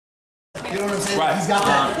You know what I'm saying? Right. He's got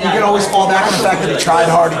that. You can always fall back on the fact that he tried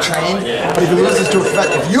hard, he trained. But if he loses to a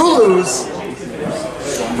professional, if you lose.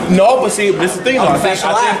 No, but see, this is the thing.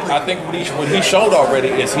 I think what he showed already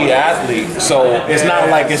is he athlete, so it's not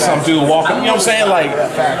like it's some dude walking. You know what I'm saying? Like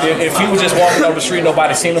if he was just walking down the street,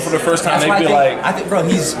 nobody seen him for the first time, they'd be like, I think, bro,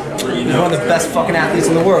 he's one of the best fucking athletes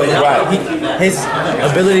in the world. Right. His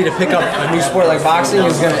ability to pick up a new sport like boxing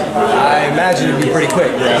is gonna, I imagine, it'd be pretty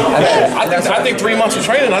quick. I think 3 months of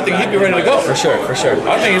training, I think he'd be ready to go. For sure.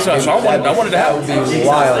 I think it's so I wanted to have. That would be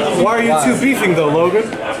wild. Why are you two beefing though, Logan?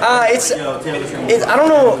 It's I don't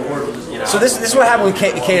know. So this is what happened with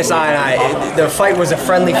KSI and I. The fight was a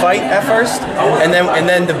friendly fight at first, and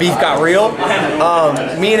then the beef got real.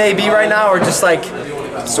 Me and AB right now are just like,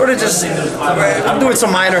 sort of just, I'm doing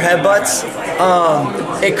some minor headbutts.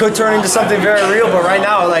 It could turn into something very real, but right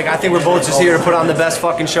now, like, I think we're both just here to put on the best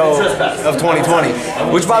fucking show of 2020.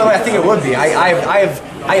 Which, by the way, I think it would be.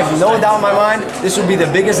 I have no doubt in my mind this would be the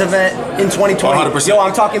biggest event in 2020. 100%. Yo,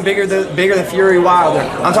 I'm talking bigger than Fury Wilder.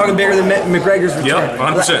 I'm talking bigger than McGregor's return. Yep,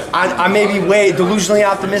 100%. I may be way delusionally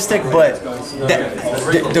optimistic, but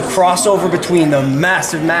the crossover between the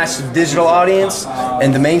massive digital audience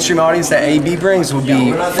and the mainstream audience that AB brings would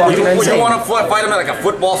be fucking insane. Would you want to fight him at like a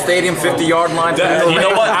football stadium, 50-yard line? You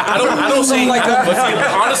know what? I don't see.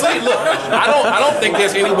 Honestly, look, I don't think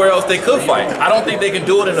there's anywhere else they could fight. I don't think they can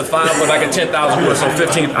do it in a 5 with like a 10,000 person,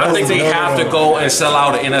 15. I think they have to go and sell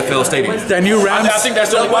out an NFL stadium. The new Rams. I think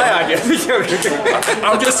that's the only way.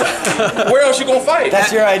 I'm just. Where else you gonna fight?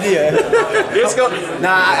 That's your idea.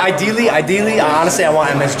 Nah, ideally, honestly, I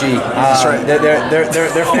want MSG. That's right.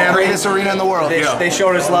 They're family. Greatest arena in the world. They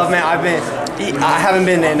showed us love, man. I haven't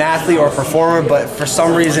been an athlete or a performer, but for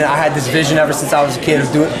some reason I had this vision ever since I was a kid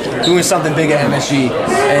of doing something big at MSG,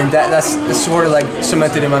 and that's sort of like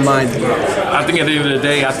cemented in my mind. I think at the end of the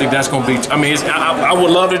day, I think that's gonna be. I mean, I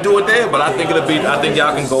would love to do it there, but I think it'll be. I think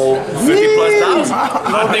y'all can go 50,000+.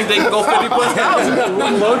 I think they can go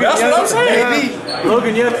 50,000+. Logan, that's what I'm saying.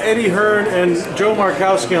 Logan, you have Eddie Hearn and Joe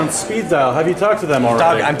Markowski on speed dial. Have you talked to them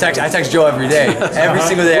already? I text Joe every day, every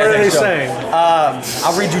single day. What are they saying?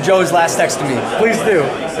 I'll read you Joe's last text to me. Please do.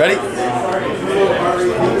 Ready?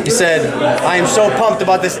 He said, "I am so pumped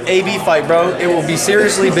about this AB fight, bro. It will be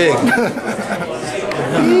seriously big."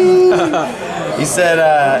 He said,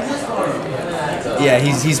 "Yeah,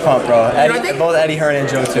 he's pumped, bro." Both Eddie Hearn and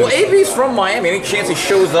Joe too. Well, AB's from Miami. Any chance he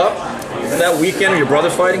shows up that weekend when your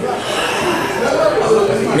brother's fighting?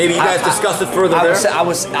 Maybe you guys discuss it further there.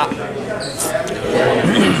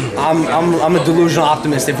 I'm a delusional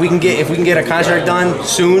optimist. If we can get a contract done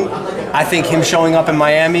soon, I think him showing up in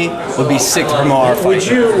Miami would be sick to promote our fight.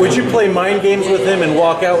 Would you play mind games with him and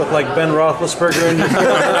walk out with like Ben Roethlisberger and or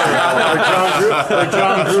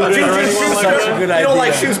John Gruden or anyone like that? You don't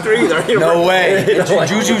like Schuster either. No way.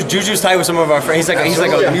 Juju's tight with some of our friends. He's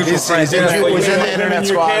like a mutual friend. Was in the internet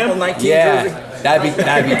squad. Yeah. That'd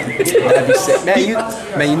be sick.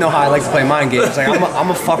 Man, you know how I like to play mind games. Like I'm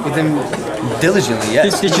gonna fuck with him diligently.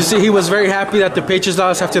 Yes. Did you see he was very happy that the Patriots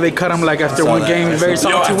lost after they cut him like after one game? Very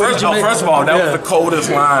salty. First of all, that was the coldest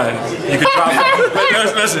line you could drop.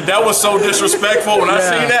 Listen, that was so disrespectful. When I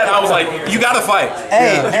seen that, I was like, you gotta fight.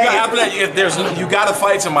 Hey, after that, you gotta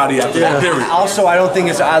fight somebody after that. Period. Also, I don't think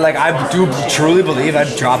it's. I do truly believe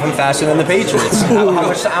I'd drop him faster than the Patriots. How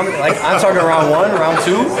much? I'm talking round 1, round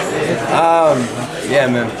 2. Yeah,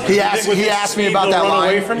 man. He asked me about that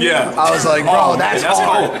line. Yeah. I was like, bro, that's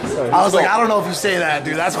hard. I was like, I don't know if you say that,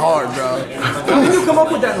 dude. That's hard, bro. How did you come up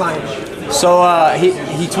with that line? So he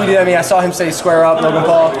tweeted at me. I saw him say "square up, Logan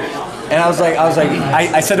Paul," and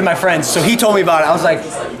I said to my friends. So he told me about it. I was like,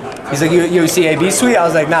 he's like, you see AB's tweet? I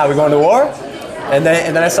was like, nah, we're going to war. And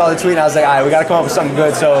then I saw the tweet and I was like, all right, we gotta come up with something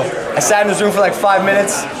good. So I sat in his room for like 5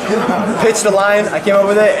 minutes, pitched the line, I came up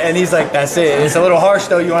with it, and he's like, that's it. It's a little harsh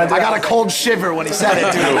though, you wanna do it? I got a cold shiver when he said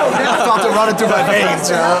it, dude. I felt it running through my veins,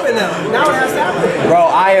 Now it has to happen.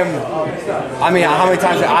 Bro, how many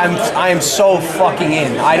times, I am so fucking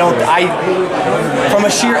in. From a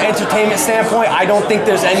sheer entertainment standpoint, I don't think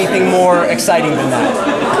there's anything more exciting than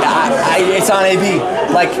that. It's on AB.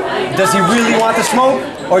 Like, does he really want the smoke?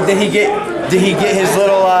 Or did he get his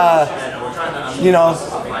little,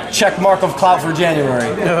 check mark of clout for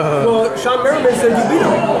January? Well, Sean Merriman said you beat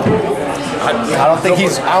him. I don't think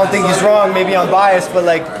he's wrong. Maybe I'm biased, but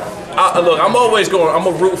like. Look, I'm always going. I'm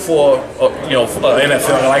a root for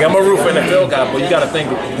NFL. Like I'm a root for NFL guy, but you got to think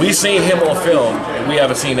we've seen him on film and we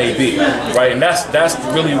haven't seen AB, right? And that's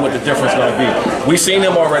really what the difference is going to be. We've seen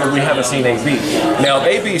him already. We haven't seen AB. Now,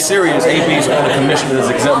 if AB's serious, AB's on the commissioner's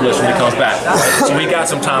exempt list when he comes back. So he got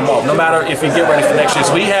some time off. No matter if he get ready for next year,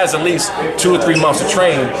 so he has at least 2 or 3 months to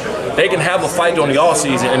train. they can have a fight during the off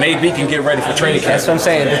season, and AB can get ready for training camp. That's what I'm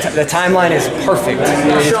saying. The timeline is perfect.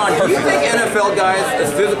 Sean, do you think NFL guys,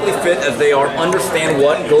 as physically fit as they are, understand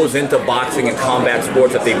what goes into boxing and combat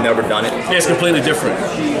sports if they've never done it? It's completely different.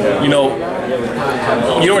 You know,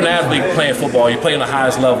 you're an athlete playing football, you play on the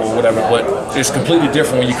highest level or whatever, but it's completely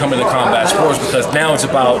different when you come into combat sports because now it's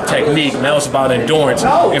about technique, now it's about endurance.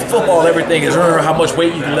 In football, everything is how much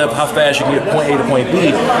weight you can lift, how fast you can get point A to point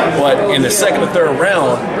B, but in the second or third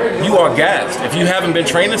round, you are gassed. If you haven't been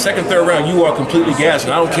training second, third round, you are completely gassed.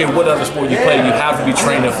 And I don't care what other sport you play, you have to be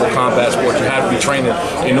training for combat sports. You have to be training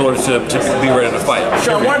in order to be ready to fight.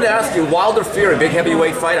 Sean, I wanted to ask you, Wilder Fury, big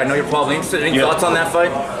heavyweight fight. I know you're probably interested. Any thoughts on that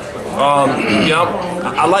fight?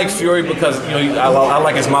 I like Fury because I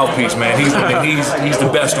like his mouthpiece, man. He's the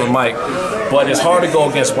best on mic. But it's hard to go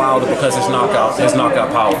against Wilder because his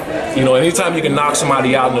knockout power. You know, anytime you can knock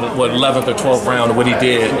somebody out in the 11th or 12th round of what he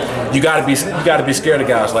did, you got to be scared of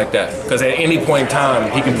guys like that because at any point in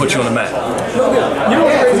time he can put you on the mat. Logan, you know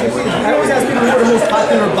what's crazy? I always ask people who are the most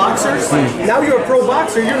popular boxers. Now you're a pro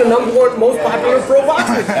boxer. You're the #1 most popular pro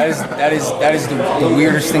boxer. That is the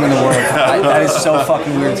weirdest thing in the world. That is so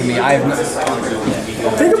fucking weird to me. I have no.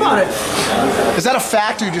 Think about it. Is that a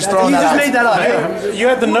fact or you just throwing that You just out? made that up. You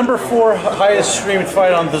had the #4 highest streamed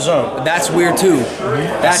fight on DAZN. That's weird too.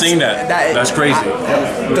 I've seen that. That's crazy.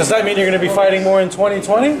 Does that mean you're going to be fighting more in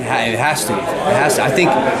 2020? It has to. It has to. I think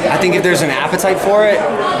if there's an appetite for it,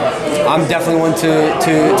 I'm definitely one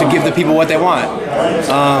to give the people what they want.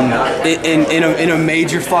 In a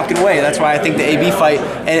major fucking way. That's why I think the AB fight.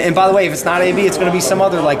 And by the way, if it's not AB, it's going to be some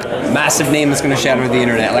other like massive name that's going to shatter the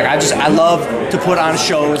internet. Like I love to put on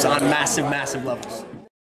shows on massive levels.